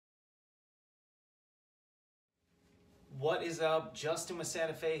What is up? Justin with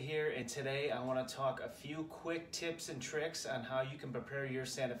Santa Fe here, and today I want to talk a few quick tips and tricks on how you can prepare your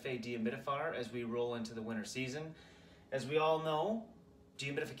Santa Fe dehumidifier as we roll into the winter season. As we all know,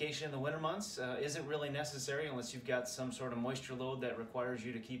 dehumidification in the winter months isn't really necessary unless you've got some sort of moisture load that requires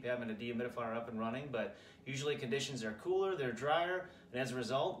you to keep having a dehumidifier up and running, but usually conditions are cooler, they're drier, and as a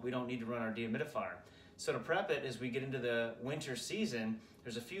result, we don't need to run our dehumidifier. So to prep it as we get into the winter season,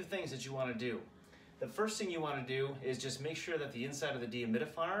 there's a few things that you want to do. The first thing you want to do is just make sure that the inside of the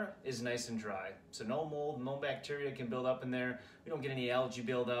dehumidifier is nice and dry. So no mold, no bacteria can build up in there. We don't get any algae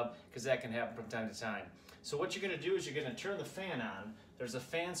buildup because that can happen from time to time. So what you're going to do is you're going to turn the fan on. There's a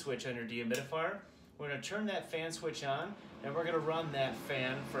fan switch on your dehumidifier. We're going to turn that fan switch on and we're going to run that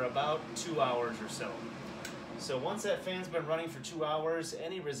fan for about 2 hours or so. So once that fan's been running for 2 hours,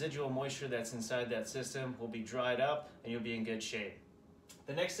 any residual moisture that's inside that system will be dried up and you'll be in good shape.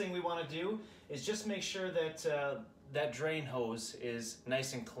 The next thing we want to do is just make sure that that drain hose is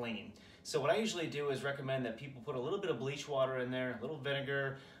nice and clean. So what I usually do is recommend that people put a little bit of bleach water in there, a little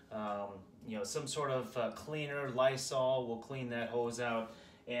vinegar, some sort of cleaner, Lysol will clean that hose out,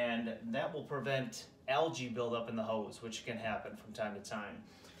 and that will prevent algae buildup in the hose, which can happen from time to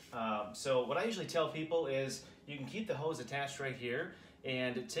time. So what I usually tell people is you can keep the hose attached right here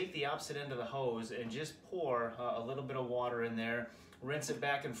and take the opposite end of the hose and just pour a little bit of water in there, rinse it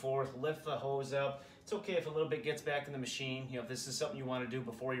back and forth, lift the hose up. It's okay if a little bit gets back in the machine. If this is something you want to do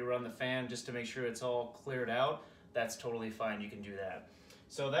before you run the fan just to make sure it's all cleared out, that's totally fine, you can do that.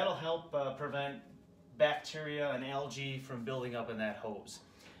 So that'll help prevent bacteria and algae from building up in that hose.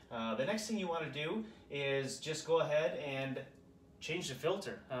 The next thing you want to do is just go ahead and change the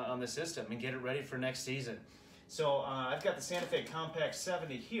filter on the system and get it ready for next season. So I've got the Santa Fe Compact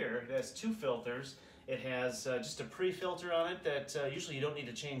 70 here. It has 2 filters. It has just a pre-filter on it that usually you don't need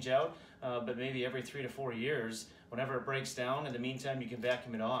to change out, but maybe every 3 to 4 years. Whenever it breaks down, in the meantime, you can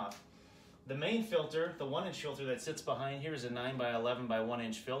vacuum it off. The main filter, the 1-inch filter that sits behind here, is a 9 by 11 by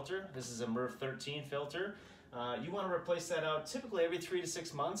 1-inch filter. This is a MERV 13 filter. You want to replace that out typically every 3 to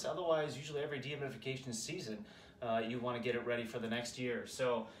 6 months. Otherwise, usually every dehumidification season, you want to get it ready for the next year.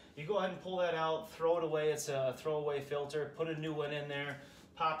 So you go ahead and pull that out, throw it away. It's a throwaway filter. Put a new one in there.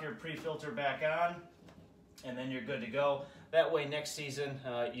 Pop your pre-filter back on, and then you're good to go. That way next season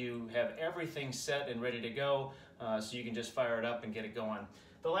you have everything set and ready to go, so you can just fire it up and get it going.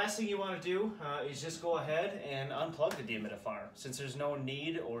 The last thing you want to do is just go ahead and unplug the dehumidifier. Since there's no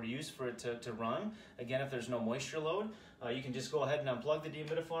need or use for it to run, again, if there's no moisture load, you can just go ahead and unplug the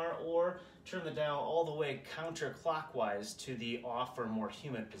dehumidifier or turn the dial all the way counterclockwise to the off or more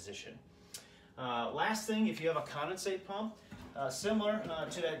humid position. Last thing, if you have a condensate pump, similar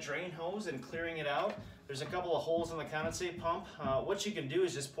to that drain hose and clearing it out, there's a couple of holes in the condensate pump. What you can do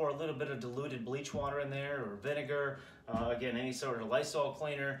is just pour a little bit of diluted bleach water in there or vinegar, again, any sort of Lysol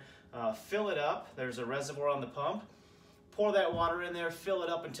cleaner, fill it up. There's a reservoir on the pump. Pour that water in there, fill it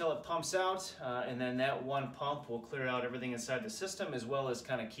up until it pumps out, and then that one pump will clear out everything inside the system as well as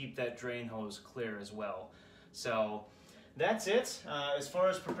kind of keep that drain hose clear as well. So that's it as far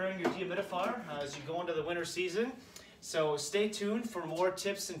as preparing your dehumidifier as you go into the winter season. So stay tuned for more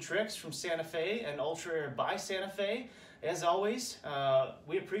tips and tricks from Santa Fe and Ultra Air by Santa Fe. As always,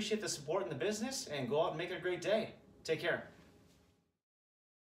 we appreciate the support in the business, and go out and make it a great day. Take care.